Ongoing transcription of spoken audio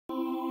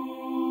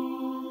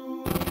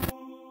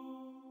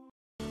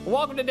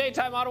Welcome to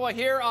Daytime Ottawa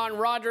here on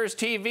Rogers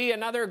TV.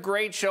 Another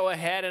great show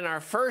ahead, and our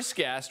first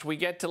guest, we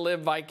get to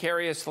live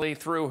vicariously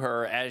through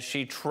her as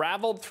she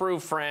traveled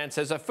through France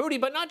as a foodie,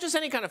 but not just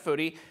any kind of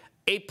foodie,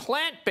 a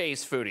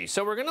plant-based foodie.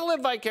 So we're going to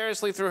live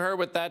vicariously through her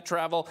with that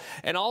travel,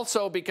 and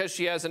also because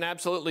she has an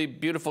absolutely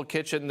beautiful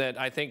kitchen that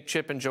I think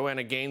Chip and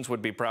Joanna Gaines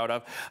would be proud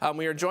of.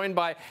 We are joined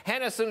by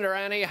Hannah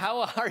Sunderani.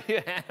 How are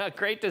you, Hannah?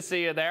 Great to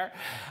see you there.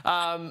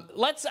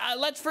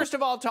 Let's first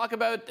of all talk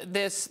about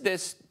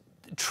this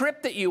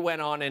trip that you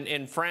went on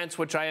in France,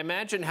 which I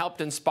imagine helped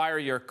inspire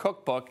your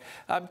cookbook.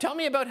 Tell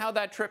me about how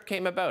that trip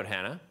came about,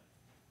 Hannah.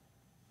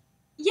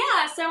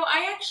 Yeah, so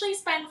I actually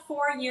spent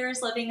 4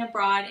 years living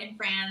abroad in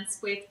France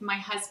with my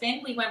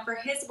husband. We went for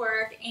his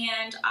work,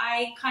 and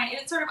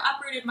it sort of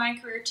uprooted my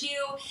career too.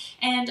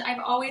 And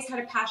I've always had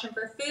a passion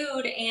for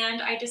food,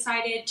 and I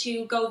decided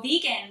to go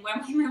vegan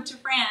when we moved to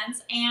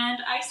France, and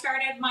I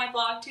started my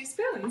blog, Two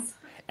Spoons.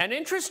 An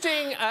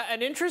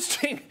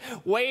interesting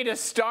way to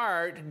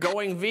start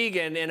going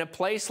vegan in a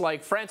place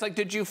like France. Like,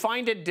 did you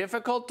find it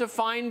difficult to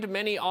find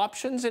many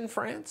options in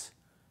France?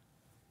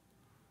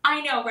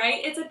 I know,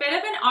 right? It's a bit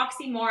of an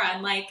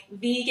oxymoron, like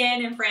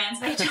vegan in France.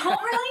 They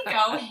don't really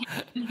go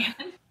hand in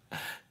hand.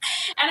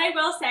 And I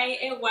will say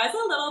it was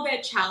a little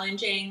bit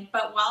challenging,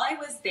 but while I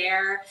was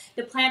there,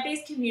 the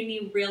plant-based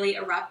community really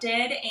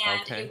erupted,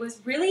 and It was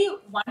really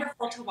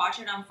wonderful to watch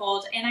it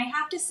unfold. And I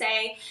have to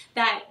say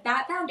that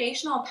that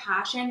foundational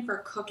passion for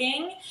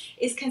cooking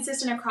is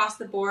consistent across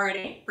the board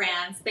in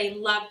France. They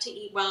love to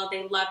eat well,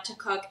 they love to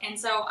cook. And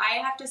so I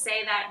have to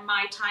say that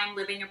my time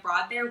living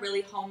abroad there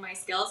really honed my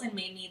skills and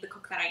made me the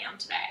cook that I am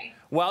today.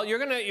 Well,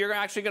 you're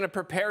actually gonna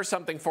prepare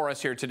something for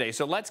us here today.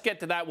 So let's get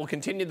to that. We'll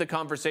continue the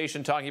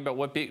conversation talking about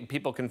what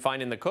people can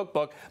find in the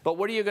cookbook, but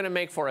what are you going to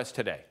make for us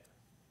today?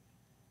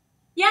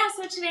 Yeah,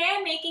 so today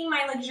I'm making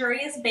my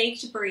Luxurious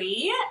Baked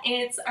Brie.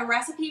 It's a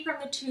recipe from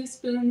the Two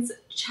Spoons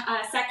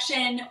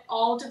section,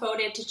 all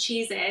devoted to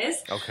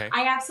cheeses. Okay.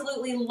 I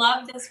absolutely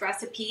love this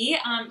recipe.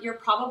 You're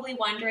probably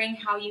wondering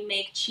how you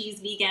make cheese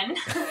vegan.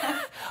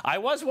 I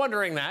was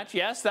wondering that.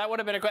 Yes, that would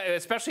have been a question,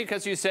 especially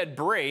because you said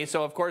brie.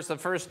 So, of course, the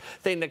first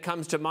thing that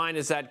comes to mind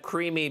is that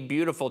creamy,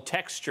 beautiful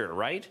texture,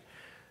 right?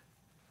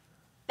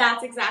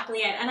 That's exactly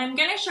it. And I'm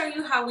going to show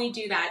you how we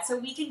do that. So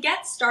we can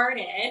get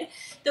started.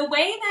 The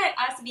way that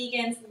us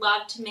vegans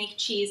love to make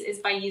cheese is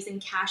by using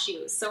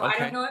cashews. So I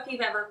don't know if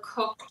you've ever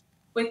cooked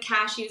with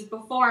cashews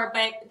before,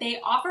 but they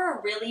offer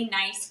a really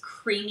nice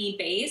creamy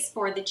base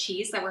for the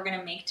cheese that we're going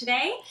to make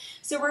today.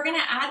 So we're going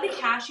to add the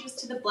cashews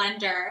to the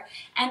blender,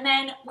 and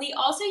then we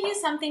also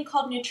use something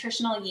called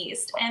nutritional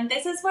yeast, and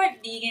this is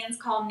what vegans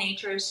call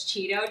nature's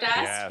Cheeto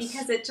dust,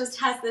 because it just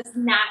has this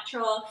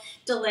natural,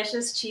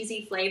 delicious,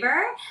 cheesy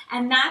flavor,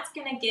 and that's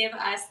going to give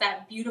us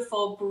that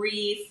beautiful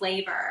brie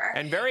flavor.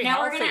 And very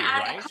now healthy, we're going to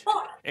add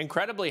right?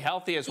 Incredibly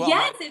healthy as well.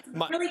 Yes, it's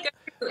really good.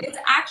 It's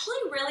actually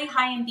really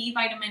high in B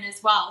vitamin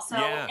as well. So,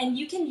 and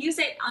you can use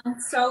it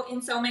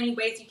in so many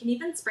ways. You can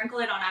even sprinkle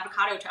it on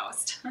avocado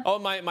toast. Oh,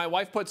 my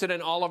wife puts it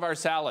in all of our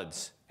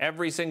salads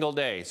every single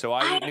day. So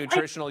I eat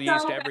nutritional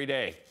yeast every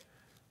day.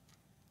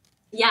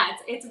 Yeah,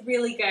 it's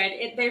really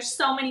good. There's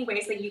so many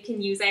ways that you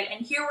can use it.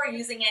 And here we're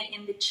using it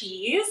in the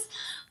cheese.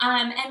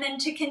 And then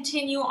to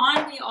continue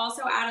on, we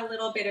also add a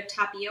little bit of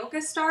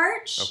tapioca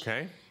starch.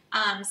 Okay.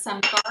 Some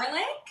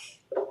garlic.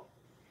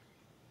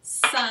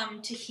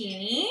 Some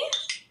tahini.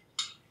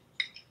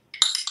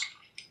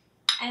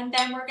 And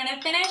then we're going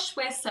to finish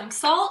with some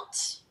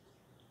salt,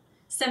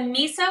 some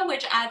miso,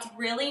 which adds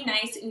really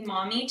nice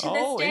umami to this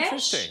dish. Oh,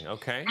 interesting.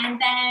 Okay. And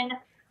then,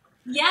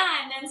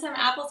 and then some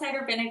apple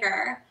cider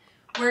vinegar.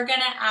 We're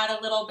going to add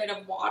a little bit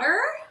of water.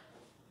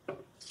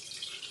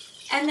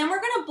 And then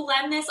we're going to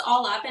blend this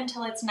all up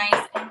until it's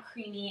nice and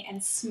creamy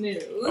and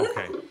smooth.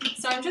 Okay.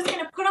 So I'm just going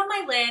to put on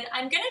my lid.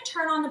 I'm going to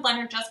turn on the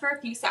blender just for a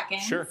few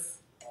seconds. Sure.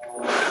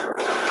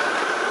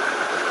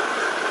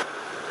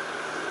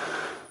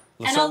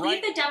 And I'll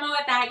leave the demo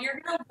at that.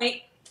 You're going to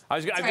wait. I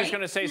was just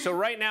going to say, so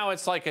right now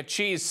it's like a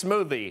cheese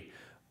smoothie,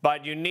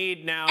 but you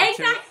need now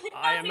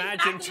I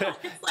imagine,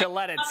 to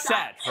let it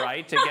set,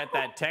 right, to get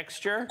that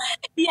texture?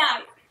 Yeah.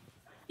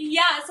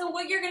 Yeah, so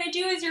what you're going to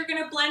do is you're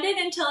going to blend it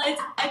until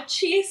it's a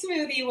cheese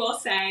smoothie, we'll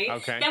say.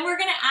 Okay. Then we're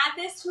going to add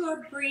this to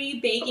a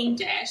brie baking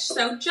dish.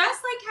 So just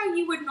like how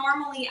you would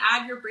normally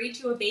add your brie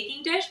to a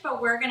baking dish,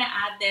 but we're going to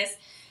add this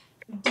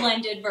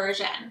blended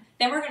version.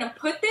 Then we're going to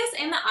put this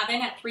in the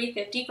oven at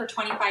 350 for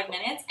 25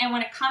 minutes, and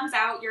when it comes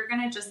out, you're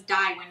going to just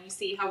die when you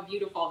see how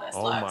beautiful this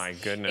looks. Oh my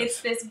goodness. It's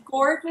this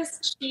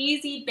gorgeous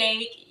cheesy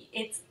bake.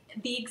 It's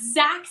the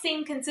exact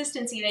same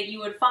consistency that you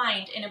would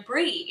find in a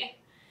brie.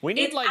 We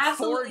need like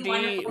 4D,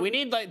 wonderful. We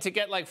need to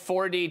get like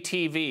 4D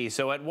TV,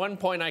 so at one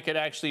point I could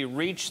actually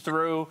reach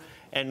through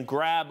and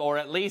grab, or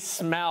at least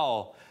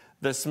smell,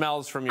 the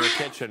smells from your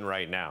kitchen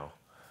right now.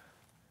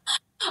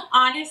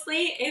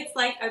 Honestly, it's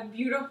like a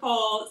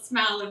beautiful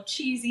smell of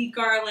cheesy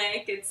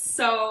garlic. It's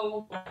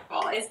so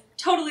wonderful. It's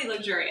totally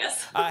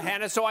luxurious.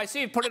 Hannah, so I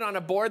see you put it on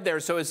a board there.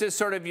 So is this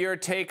sort of your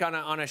take on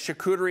a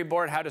charcuterie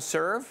board, how to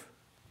serve?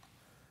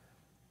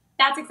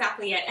 That's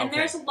exactly it. And Okay.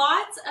 there's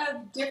lots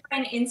of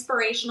different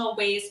inspirational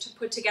ways to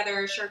put together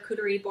a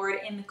charcuterie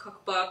board in the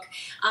cookbook,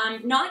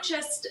 not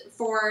just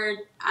for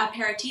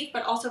aperitif,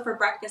 but also for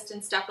breakfast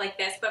and stuff like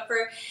this. But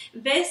for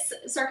this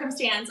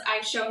circumstance,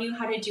 I've shown you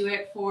how to do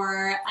it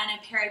for an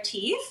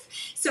aperitif.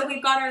 So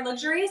we've got our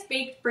luxurious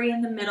baked brie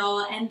in the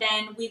middle, and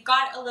then we've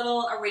got a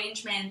little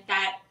arrangement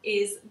that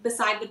is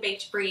beside the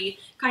baked brie,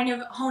 kind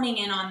of honing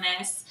in on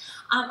this.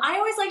 I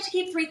always like to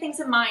keep three things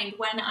in mind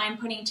when I'm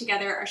putting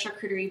together a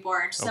charcuterie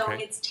board. So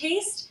it's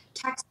taste,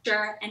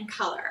 texture, and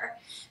color.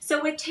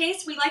 So with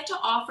taste, we like to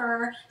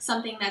offer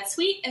something that's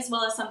sweet as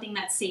well as something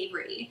that's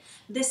savory.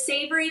 The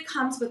savory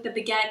comes with the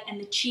baguette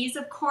and the cheese,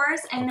 of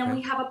course, and then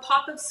we have a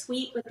pop of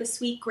sweet with the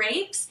sweet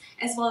grapes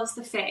as well as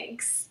the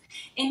figs.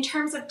 In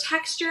terms of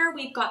texture,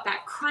 we've got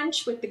that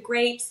crunch with the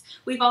grapes.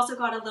 We've also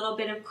got a little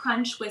bit of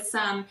crunch with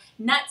some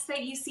nuts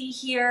that you see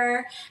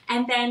here.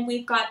 And then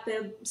we've got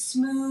the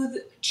smooth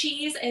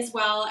cheese as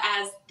well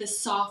as the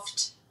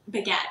soft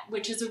baguette,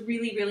 which is a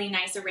really, really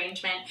nice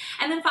arrangement.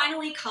 And then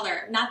finally,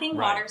 color. Nothing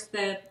waters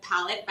the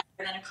palate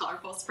better than a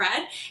colorful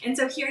spread. And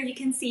so here you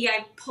can see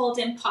I've pulled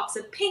in pops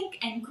of pink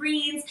and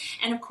greens,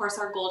 and of course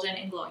our golden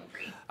and glowing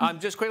brie.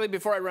 Just quickly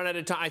before I run out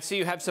of time, I see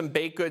you have some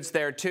baked goods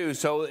there too.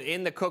 So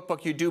in the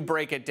cookbook, you do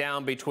break it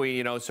down between,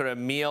 you know, sort of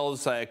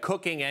meals,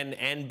 cooking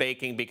and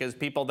baking, because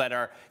people that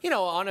are, you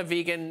know, on a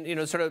vegan, you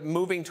know, sort of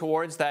moving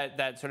towards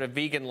that sort of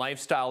vegan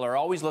lifestyle are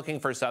always looking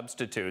for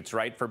substitutes,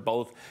 right, for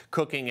both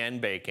cooking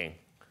and baking.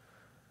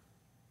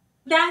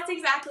 That's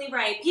exactly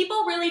right.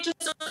 People really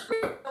just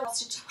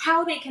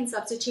how they can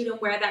substitute and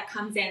where that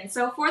comes in.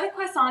 So for the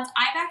croissants,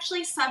 I've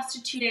actually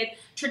substituted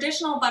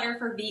traditional butter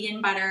for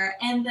vegan butter,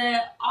 and the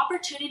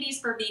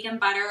opportunities for vegan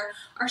butter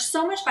are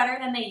so much better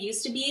than they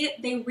used to be.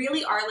 They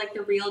really are like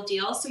the real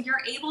deal. So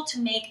you're able to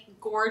make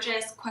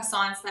gorgeous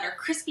croissants that are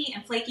crispy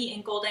and flaky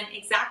and golden,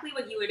 exactly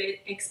what you would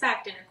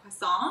expect in a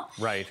croissant.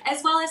 Right.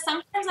 As well as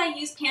sometimes I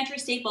use pantry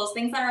staples,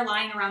 things that are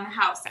lying around the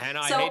house. And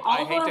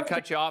I hate to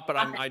cut you off, but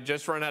I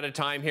just run out of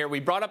time here. We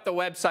brought up the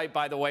website,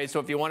 by the way, so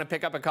if you want to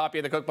pick up a copy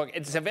of the cookbook,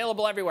 it's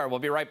available everywhere. We'll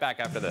be right back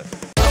after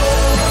this.